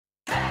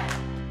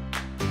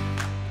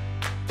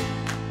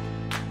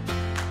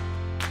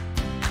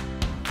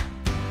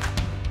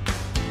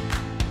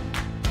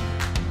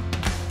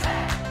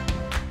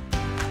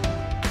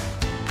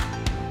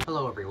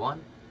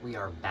We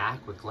are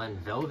back with Glen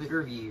Velvet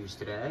Reviews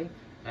today,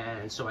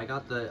 and so I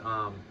got the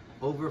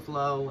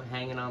Overflow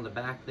hanging on the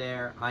back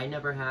there. I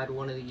never had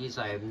one of these.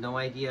 I have no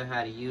idea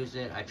how to use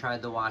it. I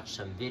tried to watch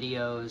some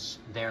videos.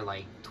 They're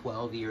like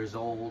 12 years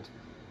old.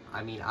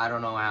 I mean, I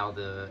don't know how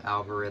the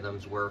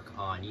algorithms work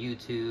on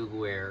YouTube,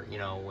 where, you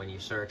know, when you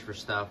search for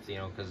stuff, you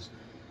know, because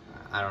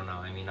I don't know.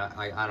 I mean,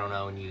 I don't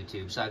know in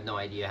YouTube, so I have no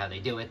idea how they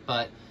do it.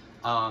 But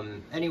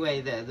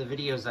anyway, the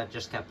videos that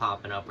just kept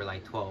popping up were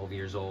like 12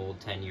 years old,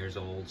 10 years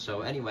old.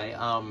 So anyway,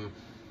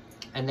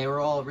 and they were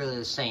all really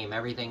the same.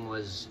 Everything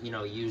was, you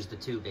know, use the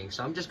tubing.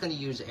 So I'm just going to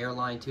use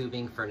airline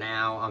tubing for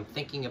now. I'm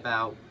thinking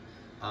about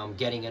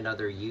getting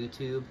another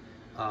YouTube,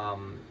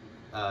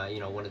 you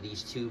know, one of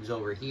these tubes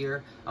over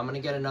here. I'm going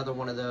to get another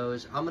one of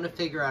those. I'm going to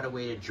figure out a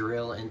way to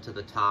drill into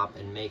the top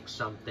and make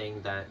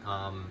something that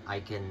I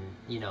can,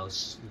 you know,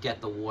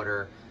 get the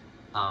water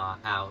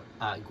out,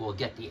 will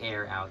get the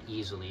air out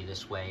easily.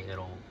 This way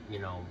it'll, you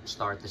know,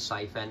 start the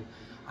siphon.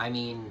 I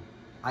mean,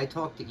 I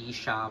talked to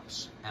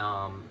Eshopps,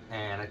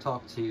 and I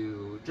talked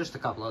to just a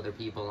couple other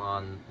people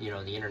on, you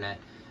know, the internet,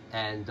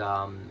 and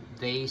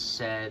they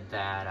said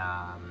that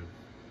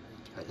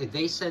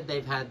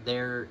they've had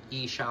their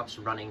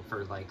Eshopps running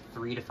for like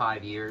 3 to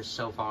 5 years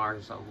so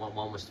far. So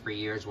one was 3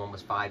 years, one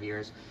was 5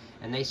 years,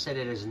 and they said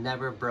it has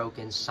never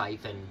broken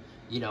siphon,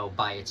 you know,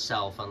 by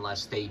itself,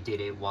 unless they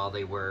did it while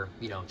they were,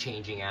 you know,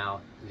 changing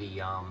out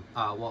the,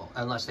 well,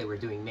 unless they were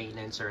doing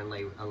maintenance, or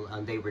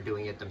they were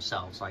doing it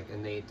themselves, like,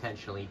 and they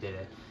intentionally did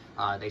it.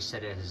 They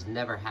said it has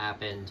never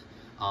happened,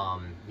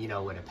 you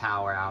know, with a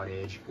power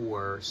outage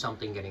or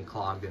something getting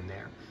clogged in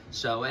there.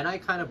 So, and I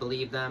kind of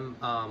believe them,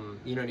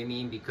 you know what I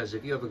mean? Because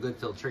if you have a good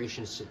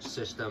filtration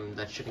system,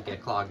 that shouldn't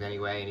get clogged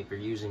anyway. And if you're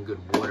using good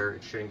water,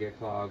 it shouldn't get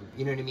clogged.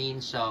 You know what I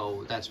mean?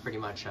 So that's pretty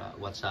much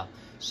what's up.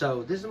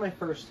 So this is my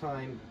first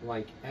time,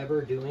 like,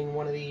 ever doing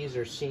one of these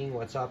or seeing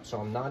what's up. So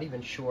I'm not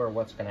even sure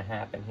what's going to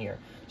happen here.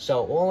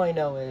 So all I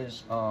know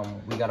is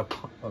we got to,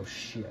 oh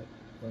shit,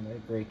 when I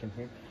break in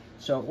here.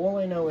 So all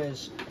I know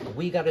is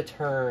we got to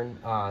turn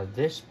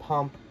this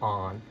pump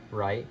on,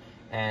 right?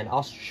 And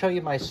I'll show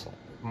you my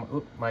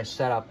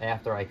setup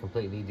after I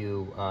completely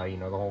do, you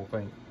know, the whole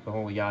thing, the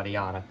whole yada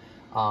yada.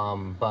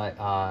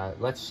 But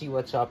let's see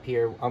what's up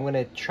here. I'm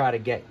gonna try to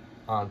get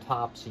on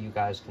top so you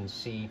guys can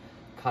see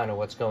kind of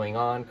what's going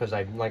on, because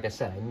like I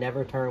said, I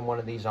never turned one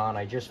of these on.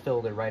 I just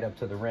filled it right up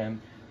to the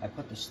rim. I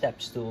put the step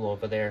stool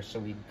over there so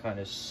we can kind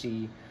of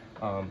see,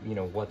 you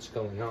know, what's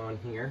going on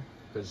here,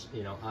 because,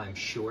 you know, I'm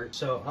short.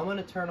 So I'm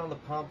gonna turn on the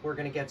pump. We're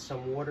gonna get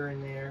some water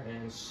in there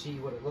and see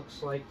what it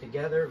looks like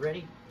together.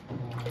 Ready?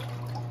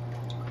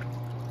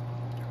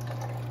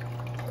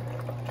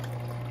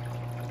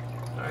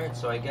 Alright,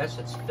 so I guess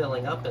it's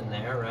filling up in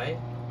there, right?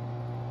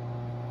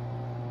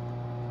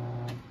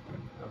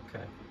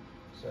 Okay,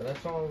 so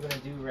that's all I'm going to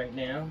do right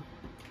now.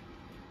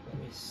 Let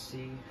me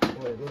see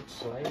what it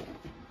looks like.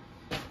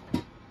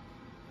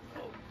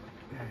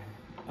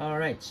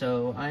 Alright,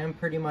 so I am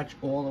pretty much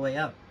all the way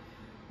up.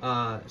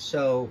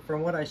 So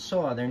from what I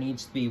saw, there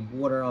needs to be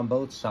water on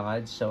both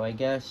sides, so I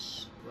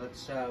guess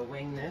let's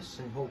wing this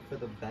and hope for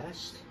the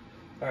best.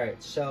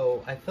 Alright,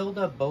 so I filled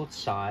up both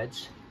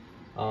sides.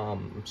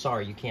 I'm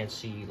sorry you can't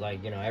see,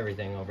 like, you know,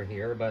 everything over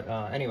here, but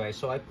anyway,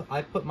 so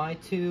I put my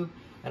tube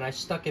and I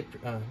stuck it,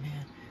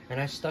 and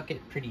I stuck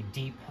it pretty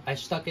deep. I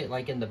stuck it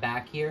like in the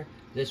back here.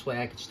 This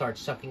way I could start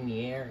sucking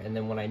the air, and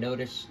then when I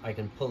notice, I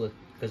can pull it,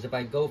 because if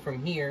I go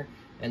from here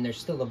and there's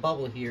still a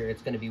bubble here,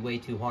 it's going to be way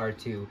too hard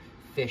to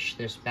fish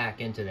this back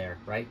into there,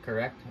 right?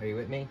 Correct? Are you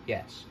with me?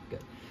 Yes.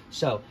 Good.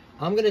 So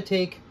I'm going to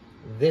take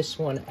this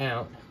one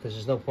out, because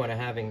there's no point of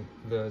having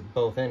the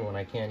both in when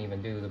I can't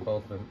even do the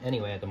both of them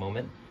anyway at the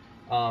moment.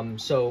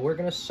 So we're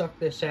gonna suck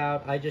this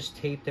out. I just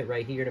taped it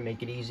right here to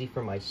make it easy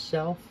for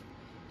myself.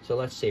 So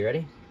let's see,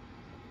 ready?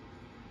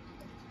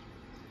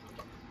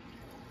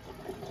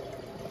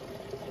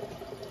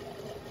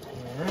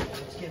 Alright,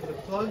 let's give it a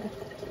plug.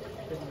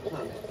 Give it a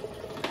plug.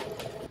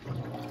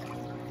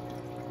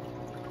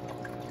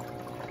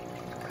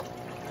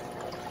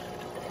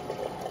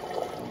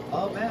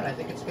 Oh man, I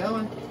think it's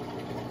going.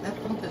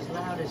 That pump is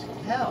loud as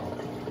hell.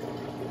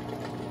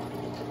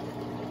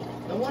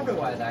 No wonder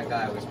why that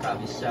guy was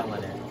probably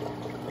selling it.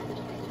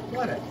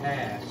 What an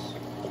ass.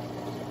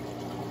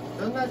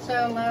 Doesn't that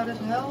sound loud as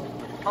hell?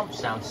 The pump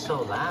sounds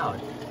so loud.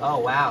 Oh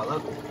wow,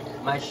 look,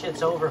 my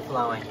shit's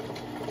overflowing.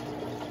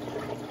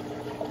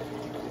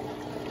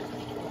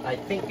 I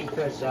think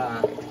because,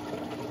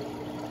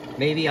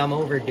 maybe I'm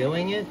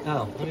overdoing it.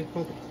 Oh, let me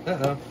pull,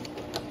 uh-oh.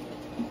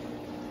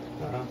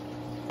 Uh-oh.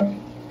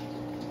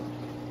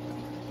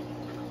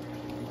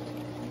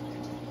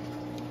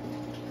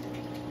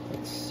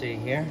 Let's see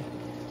here.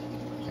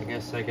 I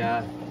guess I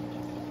got...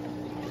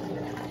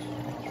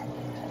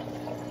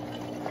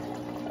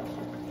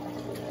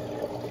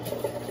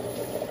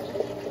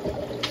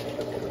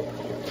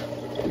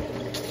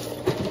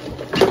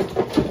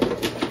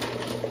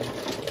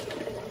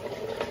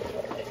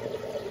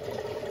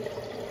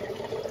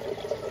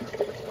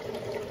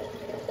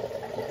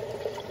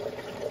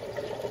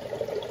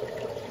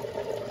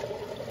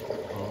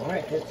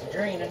 Alright, it's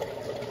draining.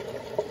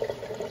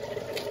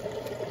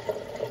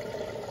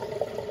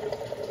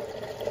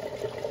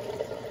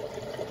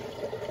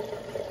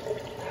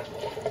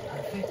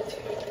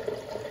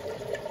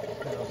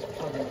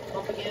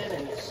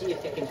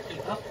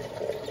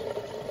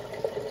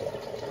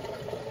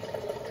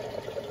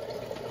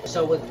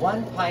 So with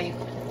one pipe,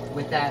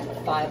 with that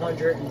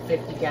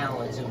 550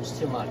 gallons, it was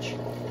too much.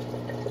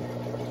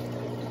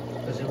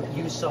 Because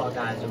you saw,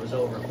 guys, it was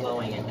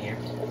overflowing in here.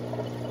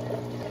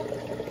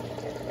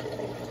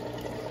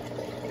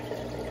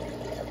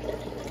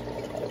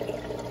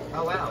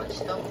 Oh wow, it's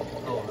still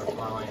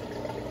overflowing.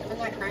 Isn't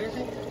that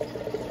crazy?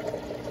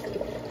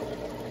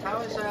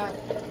 How is that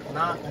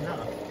not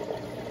enough?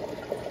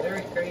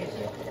 Very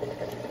crazy.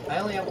 I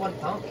only have one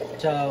pump.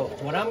 So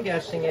what I'm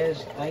guessing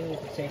is I need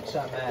to take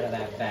something out of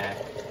that back.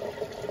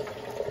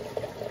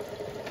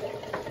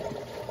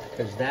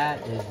 Because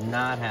that is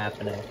not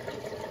happening.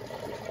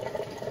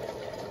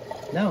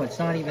 No, it's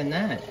not even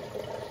that.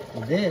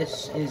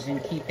 This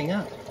isn't keeping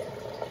up.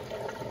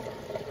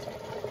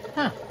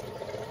 Huh.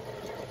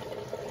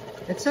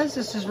 It says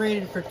this is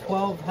rated for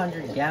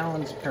 1,200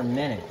 gallons per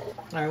minute.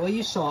 All right, well,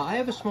 you saw, I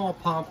have a small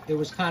pump. It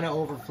was kind of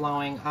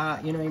overflowing.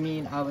 You know what I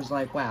mean? I was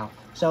like, wow.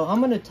 So I'm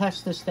going to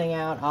test this thing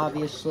out,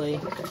 obviously.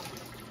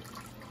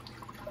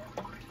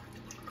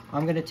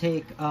 I'm going to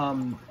take,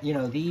 you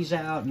know, these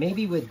out.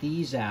 Maybe with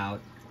these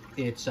out,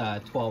 it's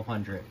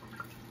 1,200.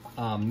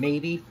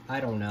 Maybe, I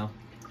don't know.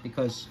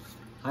 Because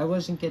I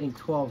wasn't getting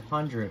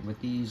 1,200 with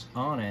these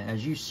on it.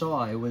 As you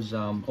saw, it was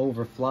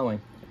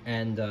overflowing.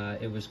 And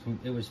it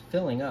was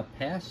filling up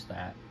past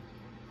that,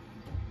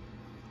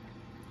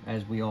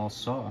 as we all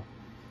saw.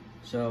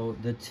 So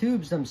the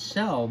tubes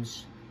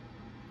themselves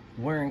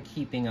weren't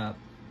keeping up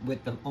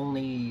with the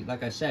only,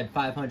 like I said,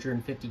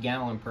 550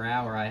 gallon per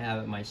hour I have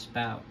at my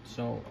spout.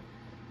 So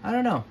I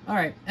don't know. All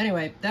right,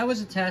 anyway, that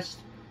was a test.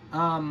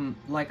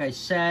 Like I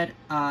said,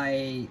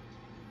 I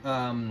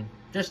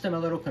just am a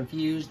little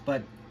confused,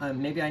 but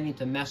maybe I need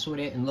to mess with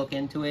it and look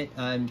into it.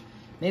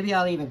 Maybe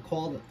I'll even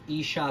call the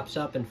Eshopps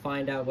up and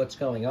find out what's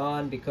going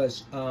on,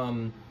 because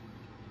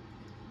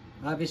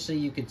obviously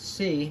you could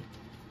see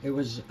it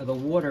was the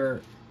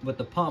water with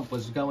the pump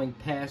was going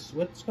past.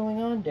 What's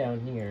going on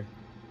down here?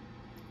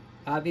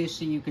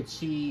 Obviously you could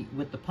see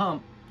with the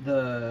pump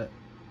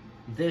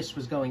this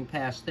was going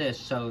past this,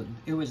 so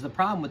it was the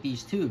problem with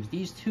these tubes.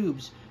 These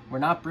tubes were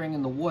not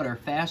bringing the water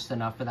fast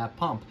enough for that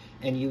pump,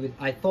 and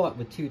I thought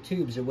with 2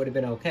 tubes it would have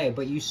been okay,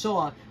 but you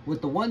saw with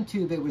the 1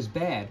 tube it was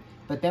bad.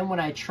 But then when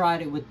I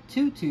tried it with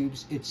 2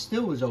 tubes, it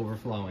still was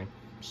overflowing.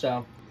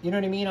 So, you know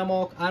what I mean?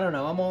 I don't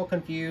know, I'm all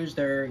confused,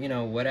 or, you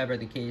know, whatever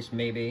the case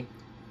may be.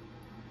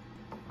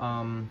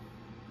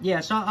 Yeah,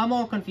 so I'm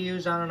all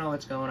confused. I don't know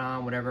what's going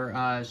on,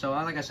 whatever. So,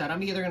 like I said,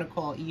 I'm either going to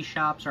call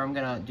Eshopps or I'm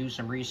going to do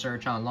some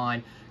research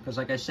online. Because,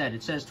 like I said,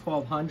 it says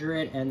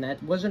 1,200, and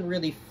that wasn't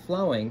really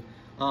flowing.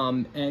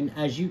 And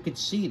as you could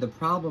see, the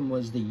problem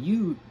was the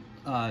U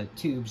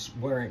tubes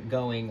weren't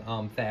going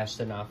fast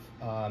enough,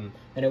 and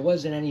it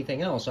wasn't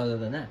anything else other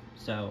than that.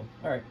 So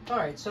all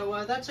right,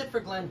 so that's it for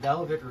Glen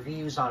Velvet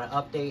reviews. On an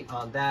update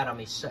on that, I'll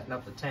be setting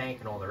up the tank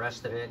and all the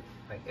rest of it.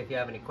 If you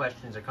have any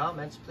questions or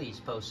comments,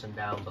 please post them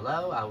down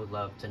below. I would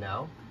love to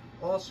know.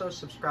 Also,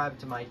 subscribe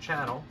to my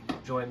channel.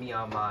 Join me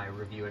on my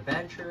review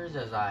adventures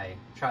as I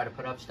try to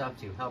put up stuff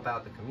to help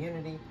out the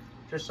community,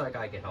 just like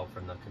I get help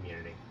from the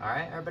community. All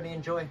right, everybody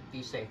enjoy.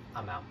 Be safe.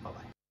 I'm out.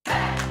 Bye-bye.